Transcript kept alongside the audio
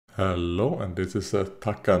Hello, and this is a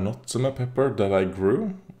Takanotsume pepper that I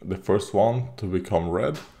grew, the first one to become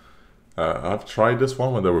red. I've tried this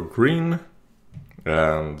one when they were green,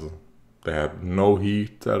 and they had no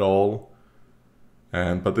heat at all.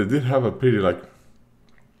 But they did have a pretty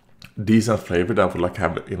decent flavor that I would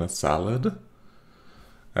have in a salad.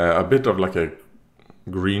 A bit of a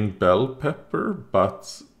green bell pepper,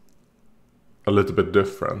 but a little bit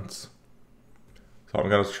different. So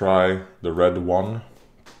I'm gonna try the red one.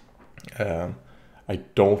 I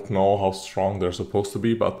don't know how strong they're supposed to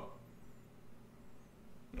be, but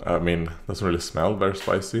I mean, it doesn't really smell very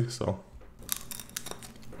spicy, so.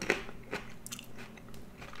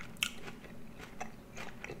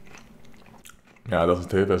 Yeah, it doesn't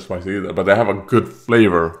taste very spicy either, but they have a good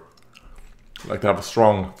flavor. They have a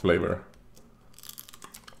strong flavor.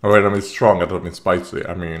 Oh, when I mean strong, I don't mean spicy.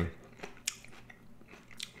 I mean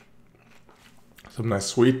some nice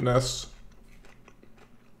sweetness.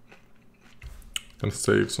 Gonna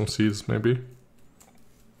save some seeds maybe.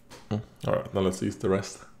 Alright, now let's eat the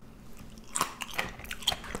rest.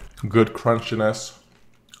 Good crunchiness.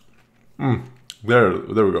 There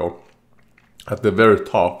we go. At the very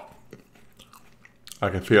top, I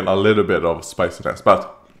can feel a little bit of spiciness,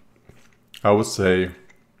 but I would say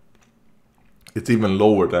it's even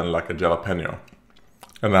lower than a jalapeno.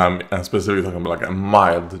 And I'm specifically talking about a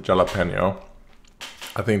mild jalapeno.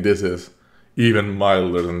 I think this is even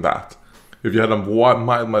milder than that. If you had a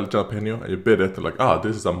mild jalapeno and you bit it,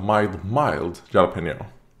 this is a mild jalapeno.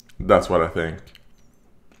 That's what I think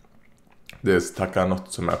this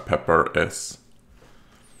Takanotsume pepper is.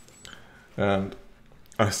 And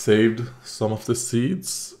I saved some of the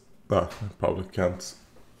seeds. I probably can't.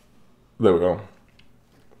 There we go.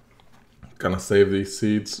 Gonna save these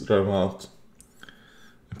seeds, dry them out.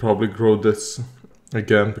 And probably grow this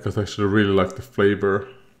again because I should really like the flavor.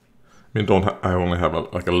 I mean, I only have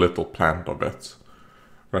a little plant of it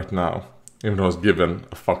right now, even though I was given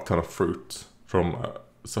a fuck ton of fruit from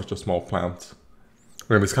such a small plant.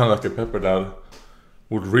 I mean, it's kind of like a pepper that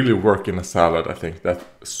would really work in a salad. I think that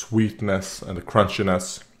sweetness and the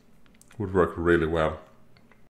crunchiness would work really well.